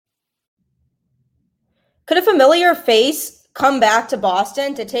Could a familiar face come back to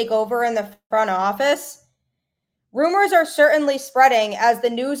Boston to take over in the front office? Rumors are certainly spreading as the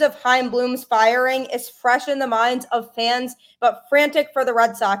news of Chaim Bloom's firing is fresh in the minds of fans, but frantic for the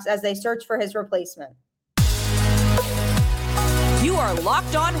Red Sox as they search for his replacement. You are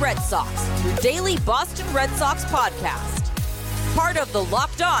Locked On Red Sox, your daily Boston Red Sox podcast. Part of the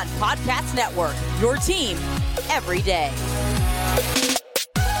Locked On Podcast Network, your team every day.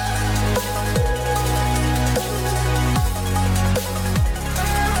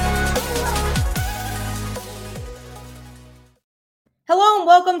 Hello and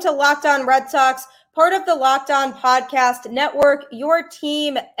welcome to Locked On Red Sox, part of the Locked On Podcast Network, your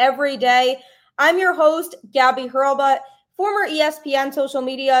team every day. I'm your host, Gabby Hurlbut, former ESPN social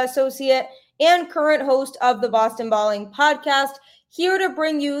media associate and current host of the Boston Balling podcast, here to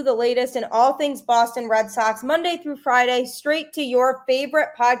bring you the latest in all things Boston Red Sox, Monday through Friday, straight to your favorite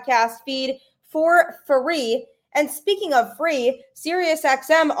podcast feed for free. And speaking of free,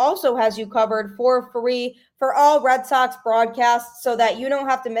 SiriusXM also has you covered for free for all Red Sox broadcasts so that you don't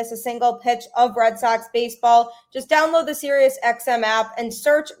have to miss a single pitch of Red Sox baseball. Just download the SiriusXM app and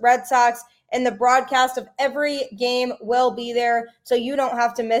search Red Sox, and the broadcast of every game will be there so you don't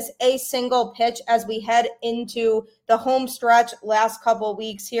have to miss a single pitch as we head into the home stretch last couple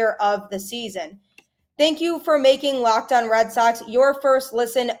weeks here of the season. Thank you for making Locked On Red Sox your first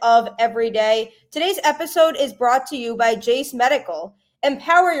listen of every day. Today's episode is brought to you by Jace Medical.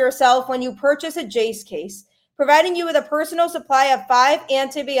 Empower yourself when you purchase a Jace case, providing you with a personal supply of 5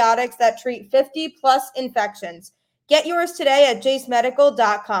 antibiotics that treat 50-plus infections. Get yours today at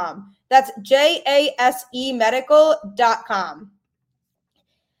jacemedical.com. That's JASE medical.com.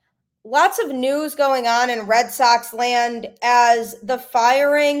 Lots of news going on in Red Sox land as the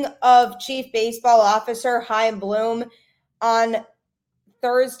firing of Chief Baseball Officer Chaim Bloom on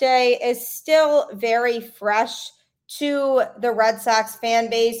Thursday is still very fresh to the Red Sox fan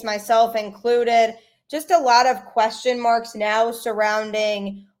base, myself included. Just a lot of question marks now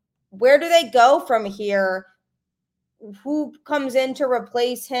surrounding where do they go from here? Who comes in to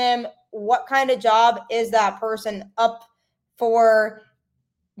replace him? What kind of job is that person up for?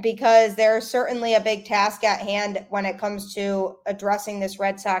 Because there's certainly a big task at hand when it comes to addressing this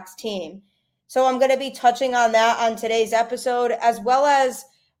Red Sox team. So I'm going to be touching on that on today's episode, as well as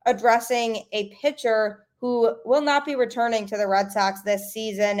addressing a pitcher who will not be returning to the Red Sox this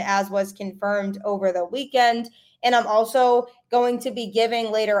season, as was confirmed over the weekend. And I'm also going to be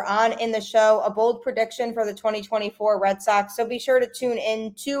giving later on in the show a bold prediction for the 2024 Red Sox. So be sure to tune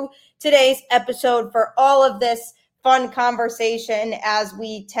in to today's episode for all of this fun conversation as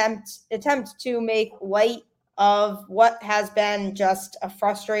we attempt to make light of what has been just a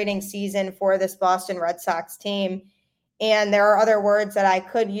frustrating season for this Boston Red Sox team. And there are other words that I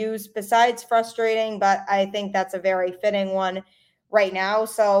could use besides frustrating, but I think that's a very fitting one right now.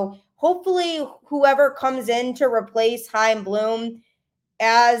 So hopefully whoever comes in to replace Chaim Bloom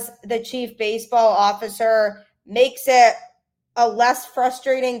as the chief baseball officer makes it a less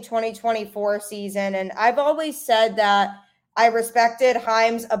frustrating 2024 season. And I've always said that I respected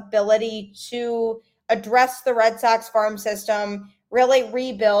Chaim's ability to address the Red Sox farm system, really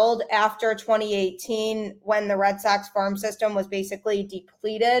rebuild after 2018 when the Red Sox farm system was basically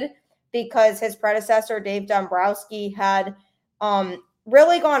depleted because his predecessor, Dave Dombrowski, had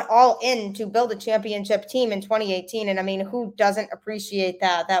really gone all in to build a championship team in 2018. And I mean, who doesn't appreciate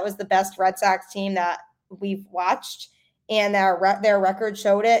that? That was the best Red Sox team that we've watched. And their record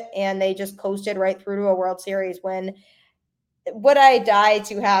showed it, and they just coasted right through to a World Series win. Would I die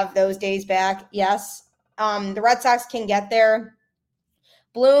to have those days back? Yes. The Red Sox can get there.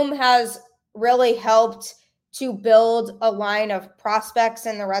 Bloom has really helped to build a line of prospects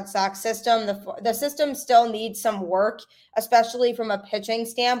in the Red Sox system. The system still needs some work, especially from a pitching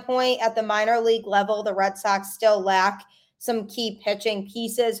standpoint. At the minor league level, the Red Sox still lack some key pitching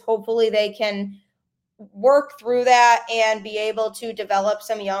pieces. Hopefully they can work through that and be able to develop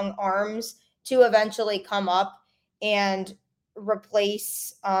some young arms to eventually come up and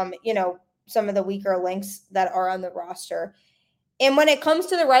replace, some of the weaker links that are on the roster. And when it comes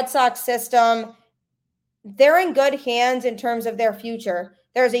to the Red Sox system, they're in good hands in terms of their future.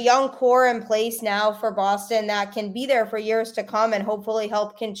 There's a young core in place now for Boston that can be there for years to come and hopefully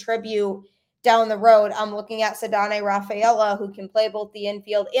help contribute down the road. I'm looking at Ceddanne Rafaela, who can play both the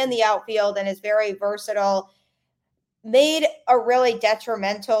infield and the outfield and is very versatile. Made a really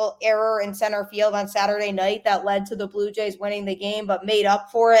detrimental error in center field on Saturday night that led to the Blue Jays winning the game, but made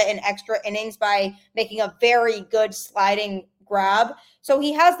up for it in extra innings by making a very good sliding grab. So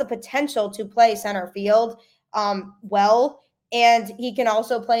he has the potential to play center field well. And he can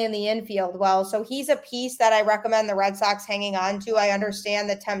also play in the infield well. So he's a piece that I recommend the Red Sox hanging on to. I understand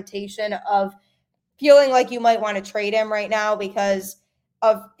the temptation of feeling like you might want to trade him right now because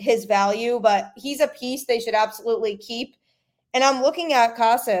of his value, but he's a piece they should absolutely keep. And I'm looking at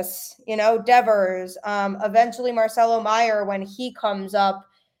Casas, Devers, eventually Marcelo Meyer when he comes up.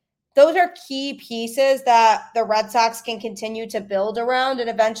 Those are key pieces that the Red Sox can continue to build around. And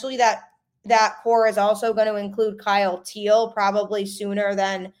eventually that core is also going to include Kyle Teal, probably sooner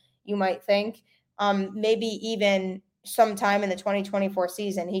than you might think. Maybe even sometime in the 2024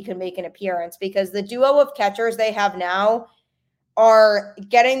 season, he could make an appearance because the duo of catchers they have now are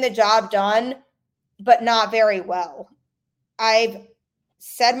getting the job done, but not very well. I've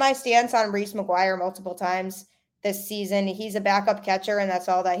said my stance on Reese McGuire multiple times this season. He's a backup catcher, and that's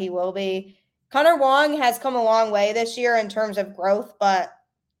all that he will be. Connor Wong has come a long way this year in terms of growth, but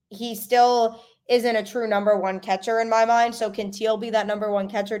he still isn't a true number one catcher in my mind. So can Teal be that number one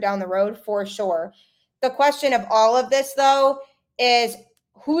catcher down the road? For sure. The question of all of this, though, is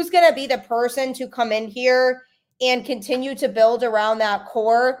who's going to be the person to come in here and continue to build around that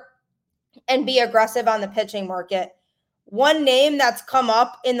core and be aggressive on the pitching market. One name that's come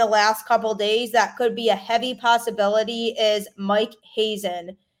up in the last couple days that could be a heavy possibility is Mike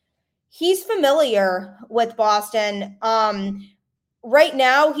Hazen. He's familiar with Boston. Right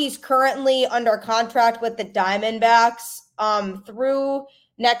now, he's currently under contract with the Diamondbacks through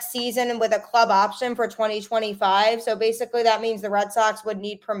next season with a club option for 2025. So basically, that means the Red Sox would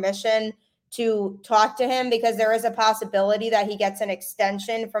need permission to talk to him because there is a possibility that he gets an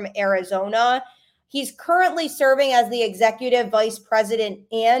extension from Arizona. He's currently serving as the executive vice president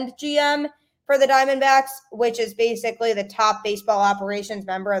and GM for the Diamondbacks, which is basically the top baseball operations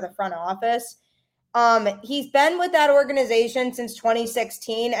member of the front office. He's been with that organization since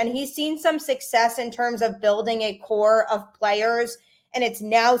 2016, and he's seen some success in terms of building a core of players, and it's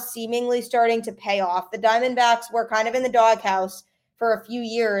now seemingly starting to pay off. The Diamondbacks were kind of in the doghouse for a few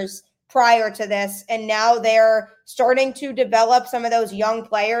years prior to this, and now they're starting to develop some of those young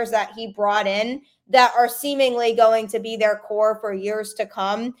players that he brought in that are seemingly going to be their core for years to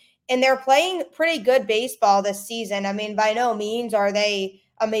come. And they're playing pretty good baseball this season. I mean, by no means are they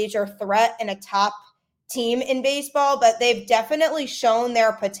a major threat and a top team in baseball, but they've definitely shown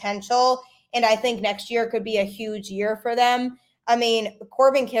their potential. And I think next year could be a huge year for them. I mean,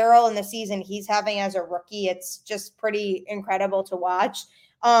 Corbin Carroll in the season he's having as a rookie, it's just pretty incredible to watch.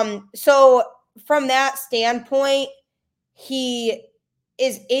 So from that standpoint, he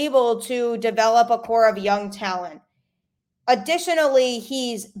is able to develop a core of young talent. Additionally,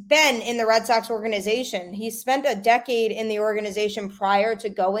 he's been in the Red Sox organization. He spent a decade in the organization prior to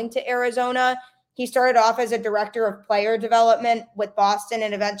going to Arizona. He started off as a director of player development with Boston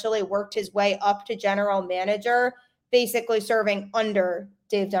and eventually worked his way up to general manager, basically serving under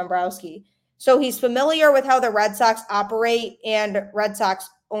Dave Dombrowski. So he's familiar with how the Red Sox operate and Red Sox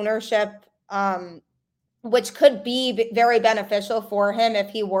ownership, which could be very beneficial for him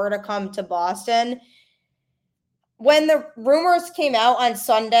if he were to come to Boston. When the rumors came out on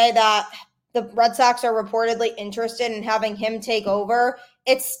Sunday that the Red Sox are reportedly interested in having him take over,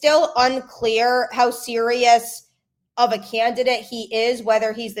 it's still unclear how serious of a candidate he is,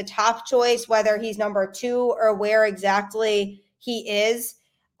 whether he's the top choice, whether he's number two, or where exactly he is.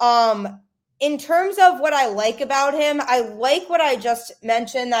 In terms of what I like about him, I like what I just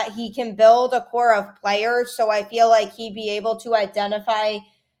mentioned, that he can build a core of players. So I feel like he'd be able to identify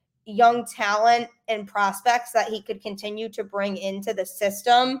young talent and prospects that he could continue to bring into the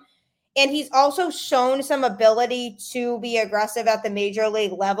system. And he's also shown some ability to be aggressive at the major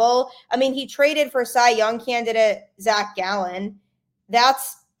league level. I mean, he traded for Cy Young candidate Zach Gallen.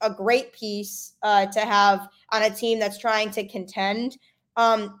 That's a great piece to have on a team that's trying to contend.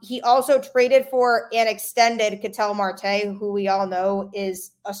 He also traded for and extended Ketel Marte, who we all know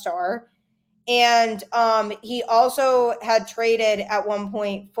is a star. And he also had traded at one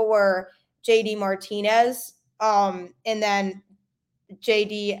point for JD Martinez. And then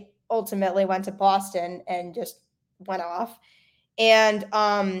JD ultimately went to Boston and just went off. And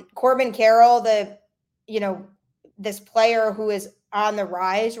Corbin Carroll, this player who is on the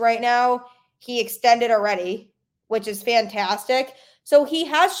rise right now, he extended already, which is fantastic. So he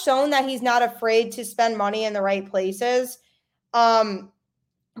has shown that he's not afraid to spend money in the right places.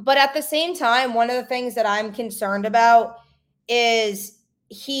 But at the same time, one of the things that I'm concerned about is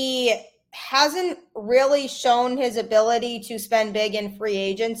he hasn't really shown his ability to spend big in free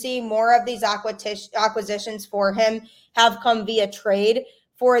agency. More of these acquisitions for him have come via trade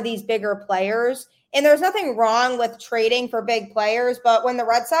for these bigger players. And there's nothing wrong with trading for big players, but when the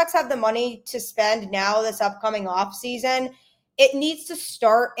Red Sox have the money to spend now this upcoming offseason, it needs to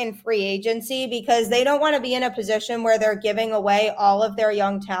start in free agency because they don't want to be in a position where they're giving away all of their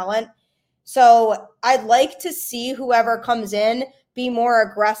young talent. So I'd like to see whoever comes in be more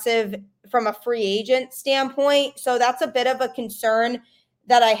aggressive from a free agent standpoint. So that's a bit of a concern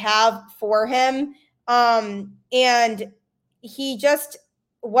that I have for him. And he just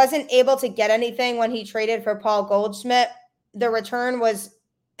wasn't able to get anything when he traded for Paul Goldschmidt. The return was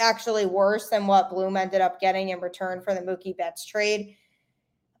actually worse than what Bloom ended up getting in return for the Mookie Betts trade.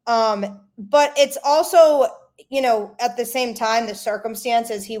 But it's also, at the same time, the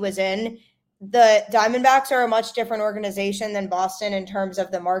circumstances he was in, the Diamondbacks are a much different organization than Boston in terms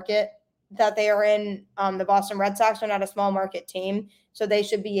of the market that they are in. The Boston Red Sox are not a small market team, so they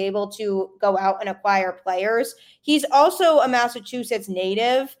should be able to go out and acquire players. He's also a Massachusetts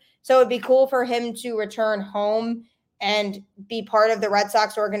native, so it'd be cool for him to return home and be part of the Red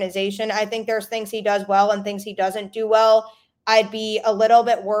Sox organization. I think there's things he does well and things he doesn't do well. I'd be a little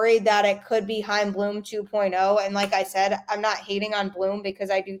bit worried that it could be Chaim Bloom 2.0. And like I said, I'm not hating on Bloom because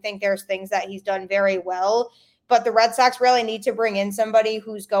I do think there's things that he's done very well. But the Red Sox really need to bring in somebody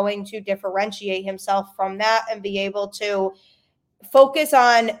who's going to differentiate himself from that and be able to focus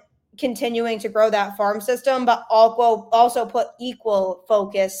on continuing to grow that farm system, but also put equal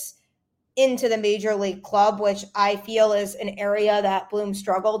focus into the major league club, which I feel is an area that Bloom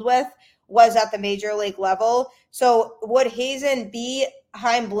struggled with, was at the major league level. So would Hazen be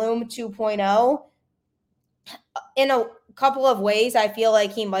Chaim Bloom 2.0? In a couple of ways, I feel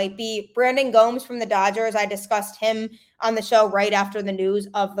like he might be. Brandon Gomes from the Dodgers, I discussed him on the show right after the news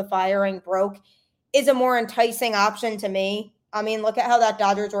of the firing broke, is a more enticing option to me. I mean, look at how that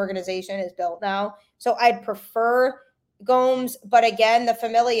Dodgers organization is built now. So I'd prefer Gomes, but again, the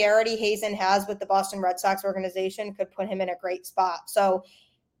familiarity Hazen has with the Boston Red Sox organization could put him in a great spot. So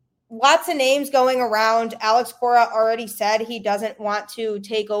lots of names going around. Alex Cora already said he doesn't want to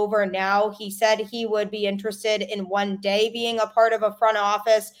take over now. He said he would be interested in one day being a part of a front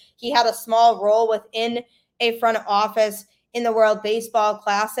office. He had a small role within a front office in the World Baseball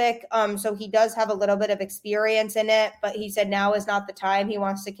Classic. So he does have a little bit of experience in it, but he said now is not the time. He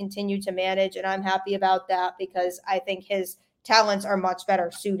wants to continue to manage, and I'm happy about that because I think his talents are much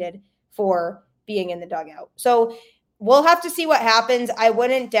better suited for being in the dugout. So we'll have to see what happens. I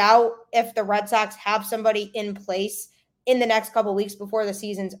wouldn't doubt if the Red Sox have somebody in place in the next couple of weeks before the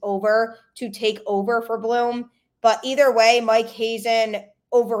season's over to take over for Bloom. But either way, Mike Hazen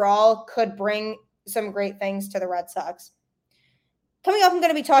overall could bring some great things to the Red Sox. Coming up, I'm going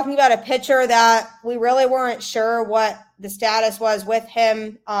to be talking about a pitcher that we really weren't sure what the status was with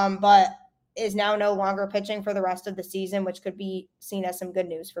him, but is now no longer pitching for the rest of the season, which could be seen as some good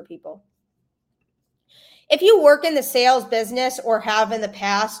news for people. If you work in the sales business or have in the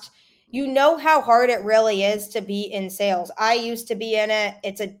past, you know how hard it really is to be in sales. I used to be in it.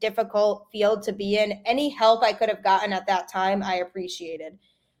 It's a difficult field to be in. Any help I could have gotten at that time, I appreciated.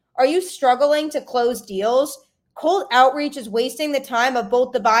 Are you struggling to close deals? Cold outreach is wasting the time of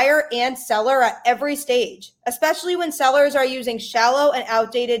both the buyer and seller at every stage, especially when sellers are using shallow and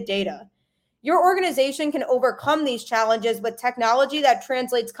outdated data. Your organization can overcome these challenges with technology that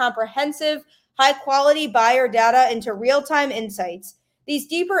translates comprehensive, high-quality buyer data into real-time insights. These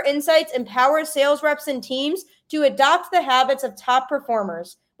deeper insights empower sales reps and teams to adopt the habits of top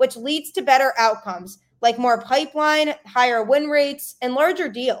performers, which leads to better outcomes, like more pipeline, higher win rates, and larger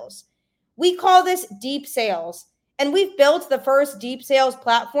deals. We call this deep sales, and we've built the first deep sales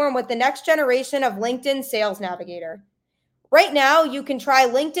platform with the next generation of LinkedIn Sales Navigator. Right now, you can try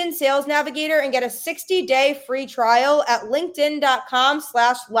LinkedIn Sales Navigator and get a 60-day free trial at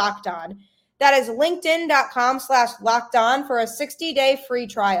linkedin.com/lockedon. That is linkedin.com/lockedon for a 60-day free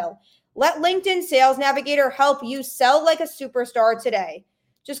trial. Let LinkedIn Sales Navigator help you sell like a superstar today.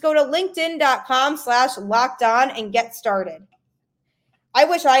 Just go to linkedin.com/lockedon and get started. I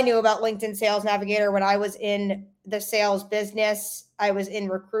wish I knew about LinkedIn Sales Navigator when I was in the sales business. I was in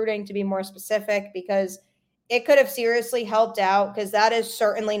recruiting, to be more specific, because it could have seriously helped out, because that is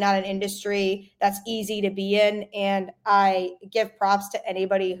certainly not an industry that's easy to be in, and I give props to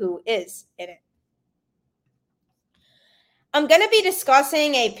anybody who is in it. I'm going to be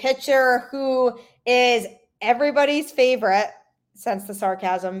discussing a pitcher who is everybody's favorite, sense the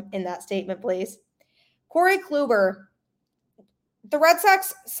sarcasm in that statement, please. Corey Kluber. The Red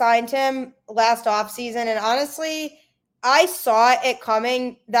Sox signed him last offseason, and honestly, I saw it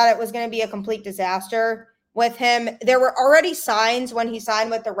coming that it was going to be a complete disaster with him. There were already signs when he signed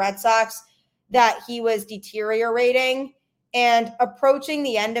with the Red Sox that he was deteriorating and approaching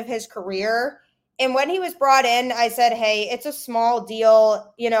the end of his career. And when he was brought in, I said, hey, it's a small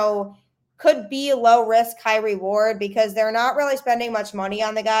deal, could be low risk, high reward because they're not really spending much money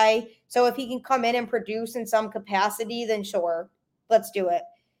on the guy. So if he can come in and produce in some capacity, then sure, let's do it.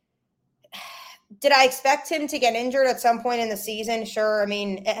 Did I expect him to get injured at some point in the season? Sure. I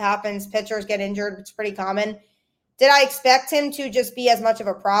mean, it happens. Pitchers get injured. It's pretty common. Did I expect him to just be as much of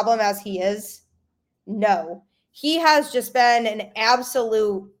a problem as he is? No. He has just been an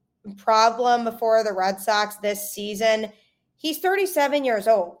absolute problem for the Red Sox this season. He's 37 years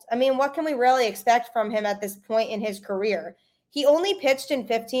old. I mean, what can we really expect from him at this point in his career? He only pitched in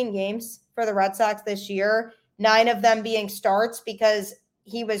 15 games for the Red Sox this year, 9 of them being starts because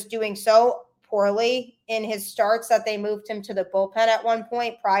he was doing so poorly in his starts that they moved him to the bullpen at one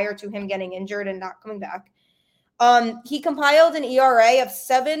point prior to him getting injured and not coming back. He compiled an ERA of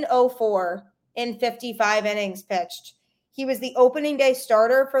 7.04 in 55 innings pitched. He was the opening day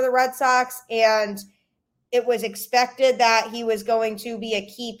starter for the Red Sox, and it was expected that he was going to be a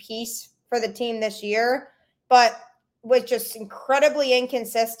key piece for the team this year, but was just incredibly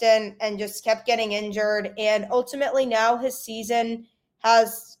inconsistent and just kept getting injured. And ultimately now his season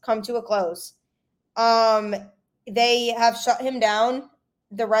has come to a close. They have shut him down.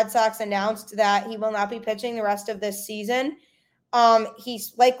 The Red Sox announced that he will not be pitching the rest of this season.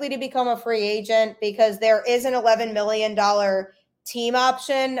 He's likely to become a free agent because there is an $11 million team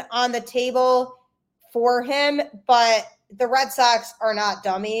option on the table for him, but the Red Sox are not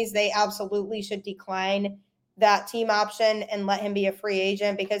dummies. They absolutely should decline that team option and let him be a free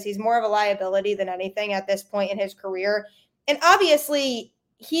agent because he's more of a liability than anything at this point in his career. And obviously,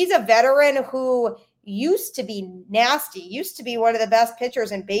 he's a veteran who used to be nasty, used to be one of the best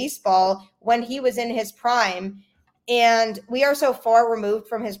pitchers in baseball when he was in his prime. And we are so far removed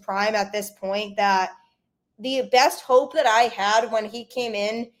from his prime at this point that the best hope that I had when he came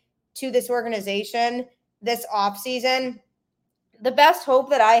in to this organization this offseason, the best hope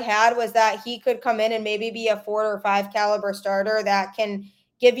that I had was that he could come in and maybe be a 4 or 5 caliber starter that can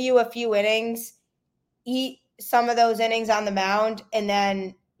give you a few innings, eat some of those innings on the mound, and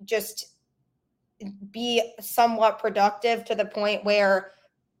then just be somewhat productive to the point where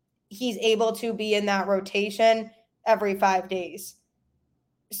he's able to be in that rotation every 5 days.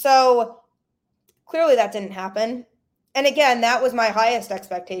 So clearly that didn't happen. And again, that was my highest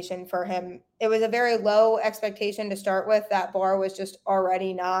expectation for him. It was a very low expectation to start with. That bar was just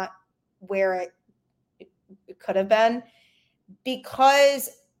already not where it could have been because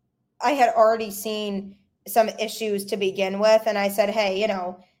I had already seen some issues to begin with. And I said, hey,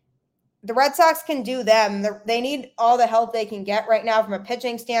 the Red Sox can do them. They need all the help they can get right now from a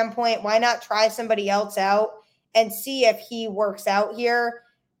pitching standpoint. Why not try somebody else out and see if he works out here?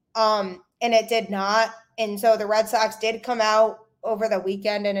 And it did not. And so the Red Sox did come out over the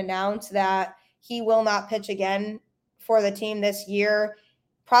weekend and announce that he will not pitch again for the team this year,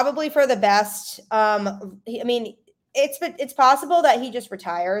 probably for the best. It's possible that he just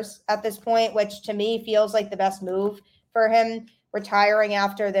retires at this point, which to me feels like the best move for him, retiring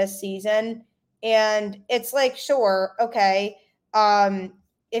after this season. And it's like, sure, okay.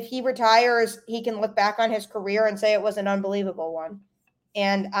 If he retires, he can look back on his career and say it was an unbelievable one.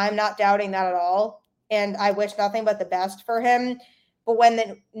 And I'm not doubting that at all. And I wish nothing but the best for him. But when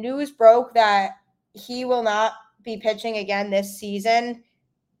the news broke that he will not be pitching again this season,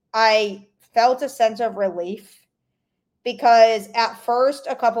 I felt a sense of relief because at first,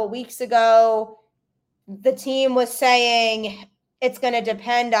 a couple weeks ago, the team was saying it's going to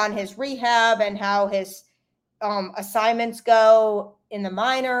depend on his rehab and how his assignments go in the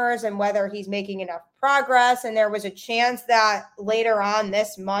minors and whether he's making enough progress. And there was a chance that later on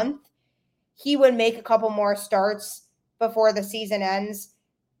this month, he would make a couple more starts before the season ends.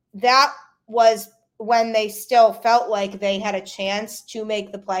 That was when they still felt like they had a chance to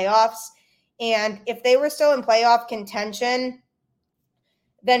make the playoffs. And if they were still in playoff contention,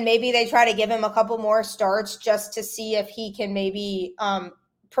 then maybe they try to give him a couple more starts just to see if he can maybe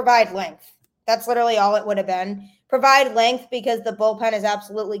provide length. That's literally all it would have been. Provide length because the bullpen is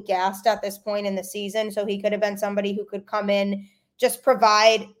absolutely gassed at this point in the season. So he could have been somebody who could come in, just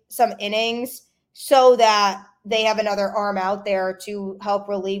provide some innings so that they have another arm out there to help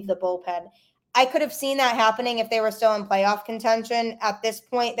relieve the bullpen. I could have seen that happening if they were still in playoff contention. At this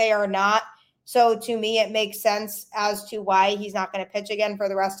point, they are not. So to me, it makes sense as to why he's not going to pitch again for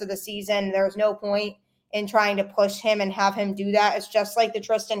the rest of the season. There's no point in trying to push him and have him do that. It's just like the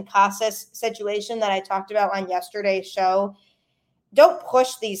Tristan Casas situation that I talked about on yesterday's show. Don't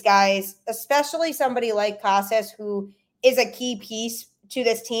push these guys, especially somebody like Casas, who is a key piece to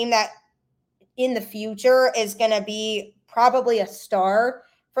this team that in the future is going to be probably a star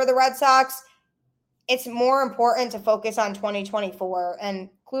for the Red Sox. It's more important to focus on 2024. And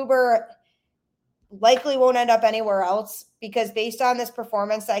Kluber, likely won't end up anywhere else because based on this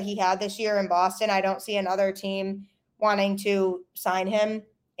performance that he had this year in Boston, I don't see another team wanting to sign him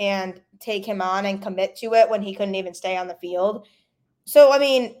and take him on and commit to it when he couldn't even stay on the field. So, I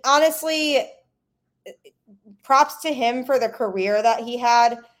mean, honestly, props to him for the career that he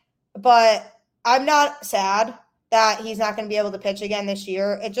had, but I'm not sad that he's not going to be able to pitch again this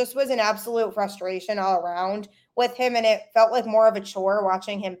year. It just was an absolute frustration all around with him, and it felt like more of a chore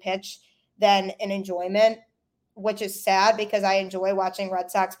watching him pitch than an enjoyment, which is sad because I enjoy watching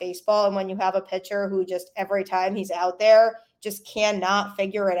Red Sox baseball, and when you have a pitcher who just every time he's out there just cannot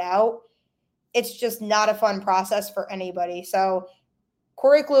figure it out, it's just not a fun process for anybody. So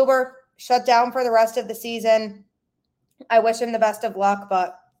Corey Kluber shut down for the rest of the season. I wish him the best of luck,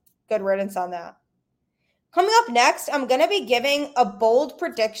 but good riddance on that. Coming up next, I'm going to be giving a bold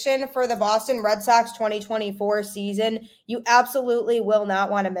prediction for the Boston Red Sox 2024 season. You absolutely will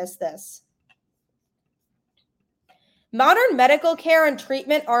not want to miss this. Modern medical care and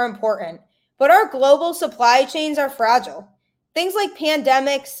treatment are important, but our global supply chains are fragile. Things like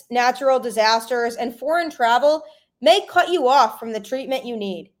pandemics, natural disasters, and foreign travel may cut you off from the treatment you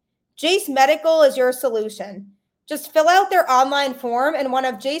need. Jace Medical is your solution. Just fill out their online form, and one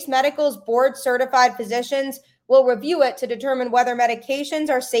of Jace Medical's board-certified physicians will review it to determine whether medications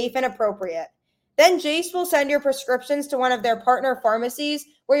are safe and appropriate. Then Jace will send your prescriptions to one of their partner pharmacies,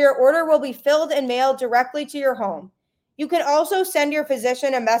 where your order will be filled and mailed directly to your home. You can also send your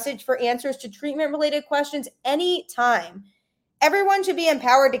physician a message for answers to treatment-related questions anytime. Everyone should be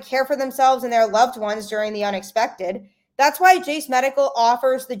empowered to care for themselves and their loved ones during the unexpected. That's why Jace Medical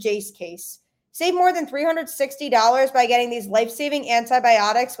offers the Jace case. Save more than $360 by getting these life-saving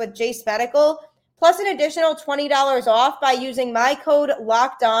antibiotics with Jace Medical, plus an additional $20 off by using my code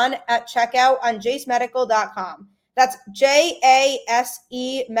LOCKEDON at checkout on jacemedical.com. That's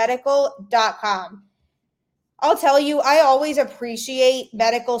JASE medical.com. I'll tell you, I always appreciate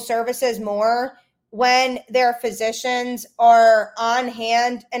medical services more when their physicians are on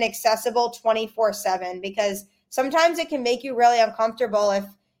hand and accessible 24/7, because sometimes it can make you really uncomfortable if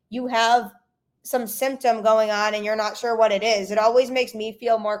you have some symptom going on and you're not sure what it is. It always makes me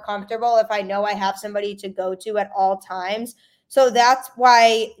feel more comfortable if I know I have somebody to go to at all times. So that's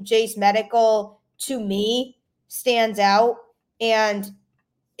why Jace Medical, to me, stands out and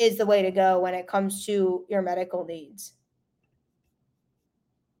is the way to go when it comes to your medical needs.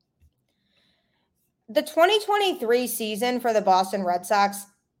 The 2023 season for the Boston Red Sox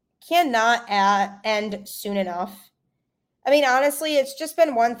cannot end soon enough. I mean, honestly, it's just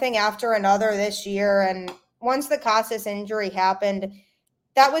been one thing after another this year. And once the Casas injury happened,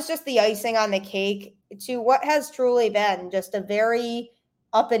 that was just the icing on the cake to what has truly been just a very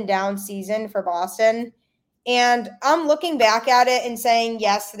up and down season for Boston. And I'm looking back at it and saying,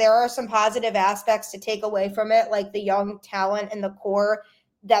 yes, there are some positive aspects to take away from it, like the young talent and the core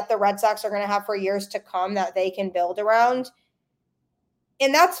that the Red Sox are going to have for years to come that they can build around.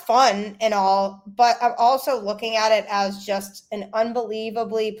 And that's fun and all, but I'm also looking at it as just an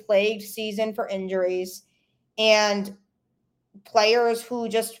unbelievably plagued season for injuries and players who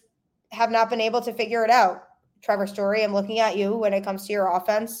just have not been able to figure it out. Trevor Story, I'm looking at you when it comes to your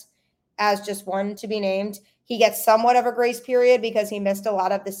offense as just one to be named. He gets somewhat of a grace period because he missed a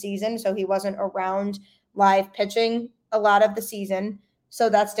lot of the season, so he wasn't around live pitching a lot of the season. So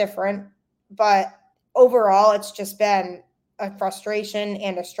that's different. But overall, it's just been a frustration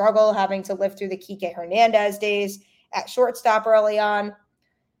and a struggle having to live through the Kike Hernandez days at shortstop early on.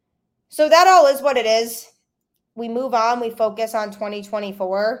 So that all is what it is. We move on. We focus on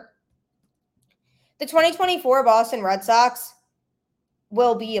 2024. The 2024 Boston Red Sox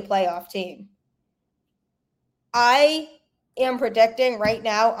will be a playoff team. I am predicting right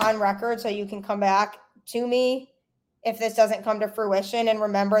now on record, so you can come back to me if this doesn't come to fruition and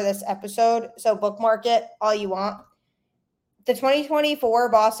remember this episode. So bookmark it all you want. The 2024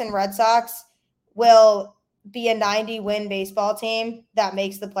 Boston Red Sox will be a 90-win baseball team that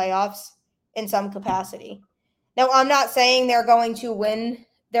makes the playoffs in some capacity. Now, I'm not saying they're going to win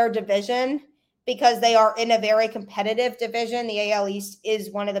their division because they are in a very competitive division. The AL East is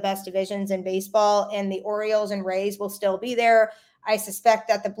one of the best divisions in baseball, and the Orioles and Rays will still be there. I suspect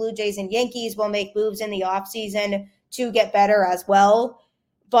that the Blue Jays and Yankees will make moves in the offseason to get better as well.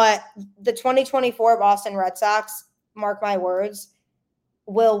 But the 2024 Boston Red Sox, mark my words,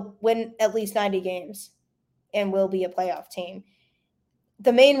 will win at least 90 games and will be a playoff team.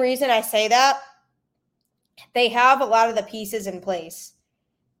 The main reason I say that, they have a lot of the pieces in place.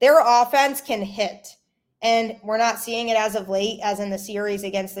 Their offense can hit, and we're not seeing it as of late, as in the series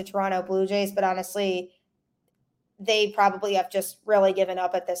against the Toronto Blue Jays, but honestly, they probably have just really given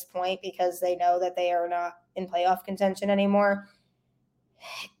up at this point because they know that they are not in playoff contention anymore.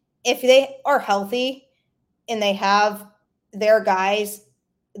 If they are healthy and they have their guys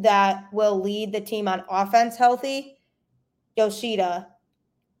that will lead the team on offense healthy, Yoshida,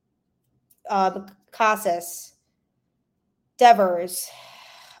 Casas, Devers,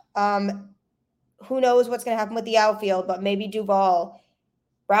 who knows what's going to happen with the outfield, but maybe Duvall,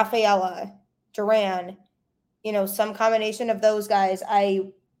 Rafaela, Duran, some combination of those guys.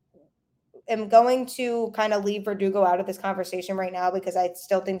 I am going to kind of leave Verdugo out of this conversation right now because I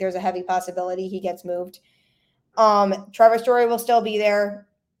still think there's a heavy possibility he gets moved. Trevor Story will still be there,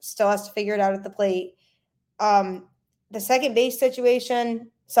 still has to figure it out at the plate. The second base situation,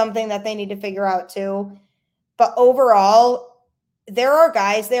 something that they need to figure out too. But overall, there are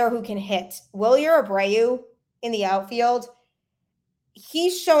guys there who can hit. Wilyer Abreu in the outfield,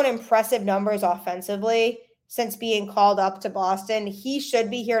 he's shown impressive numbers offensively since being called up to Boston. He should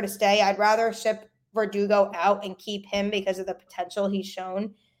be here to stay. I'd rather ship Verdugo out and keep him because of the potential he's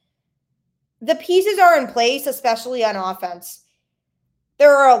shown. The pieces are in place, especially on offense.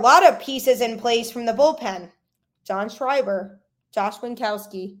 There are a lot of pieces in place from the bullpen. John Schreiber, Josh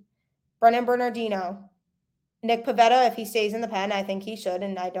Winkowski, Brennan Bernardino, Nick Pivetta, if he stays in the pen, I think he should,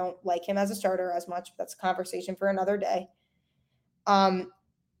 and I don't like him as a starter as much, but that's a conversation for another day.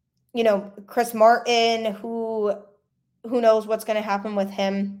 Chris Martin, who knows what's going to happen with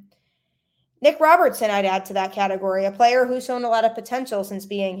him. Nick Robertson, I'd add to that category, a player who's shown a lot of potential since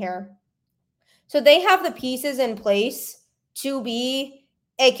being here. So they have the pieces in place to be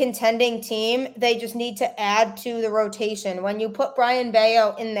a contending team. They just need to add to the rotation. When you put Brian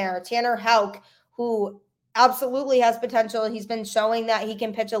Bayo in there, Tanner Houck, who absolutely has potential. He's been showing that he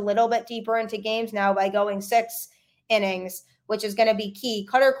can pitch a little bit deeper into games now by going 6 innings, which is going to be key.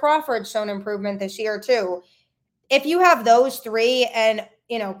 Cutter Crawford's shown improvement this year too. If you have those three and,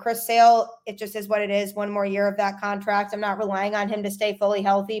 Chris Sale, it just is what it is. One more year of that contract. I'm not relying on him to stay fully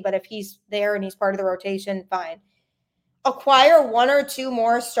healthy, but if he's there and he's part of the rotation, fine. Acquire 1 or 2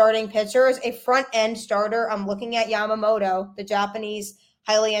 more starting pitchers, a front-end starter. I'm looking at Yamamoto, the Japanese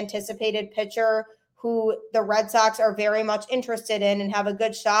highly anticipated pitcher who the Red Sox are very much interested in and have a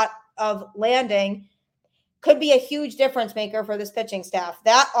good shot of landing, could be a huge difference maker for this pitching staff.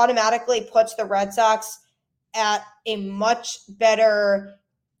 That automatically puts the Red Sox at a much better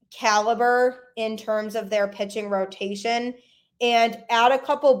caliber in terms of their pitching rotation, and add a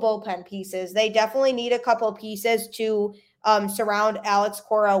couple bullpen pieces. They definitely need a couple pieces to surround Alex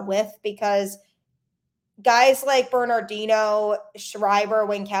Cora with, because guys like Bernardino, Schreiber,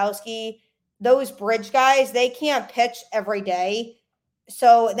 Winkowski, those bridge guys, they can't pitch every day.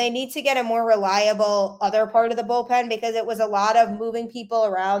 So they need to get a more reliable other part of the bullpen, because it was a lot of moving people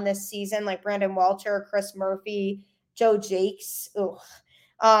around this season, like Brandon Welcher, Chris Murphy, Joe Jakes.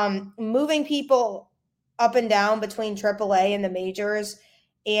 Moving people up and down between AAA and the majors,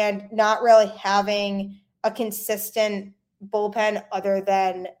 and not really having a consistent bullpen other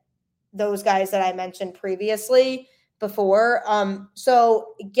than those guys that I mentioned previously before.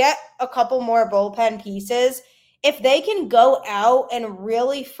 So get a couple more bullpen pieces. If they can go out and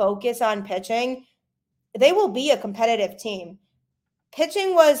really focus on pitching, they will be a competitive team.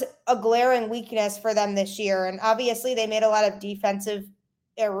 Pitching was a glaring weakness for them this year, and obviously they made a lot of defensive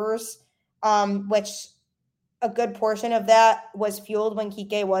errors, which a good portion of that was fueled when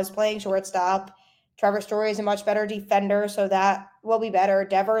Kike was playing shortstop. Trevor Story is a much better defender, so that will be better.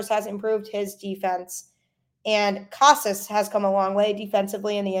 Devers has improved his defense, and Casas has come a long way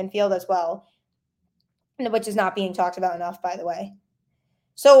defensively in the infield as well, which is not being talked about enough, by the way.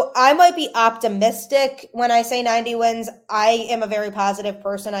 So I might be optimistic when I say 90 wins. I am a very positive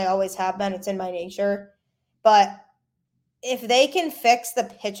person. I always have been. It's in my nature. But if they can fix the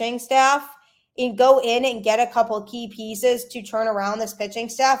pitching staff and go in and get a couple key pieces to turn around this pitching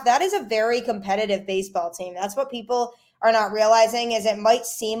staff, that is a very competitive baseball team. That's what people are not realizing, is it might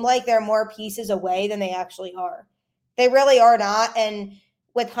seem like they're more pieces away than they actually are. They really are not. And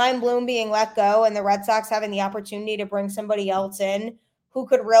with Chaim Bloom being let go and the Red Sox having the opportunity to bring somebody else in who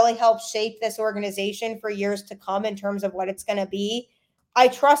could really help shape this organization for years to come in terms of what it's going to be, I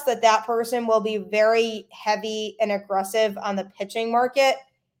trust that that person will be very heavy and aggressive on the pitching market.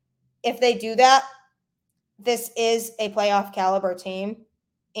 If they do that, this is a playoff caliber team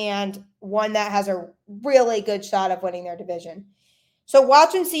and one that has a really good shot of winning their division. So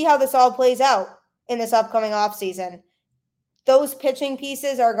watch and see how this all plays out in this upcoming offseason. Those pitching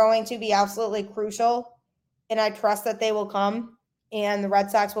pieces are going to be absolutely crucial, and I trust that they will come, and the Red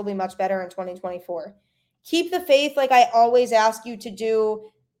Sox will be much better in 2024. Keep the faith, like I always ask you to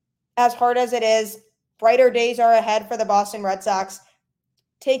do, as hard as it is. brighter days are ahead for the Boston Red Sox.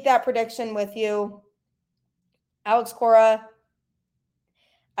 Take that prediction with you. Alex Cora,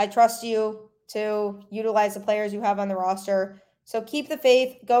 I trust you to utilize the players you have on the roster. So keep the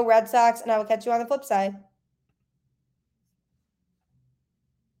faith, go Red Sox, and I will catch you on the flip side.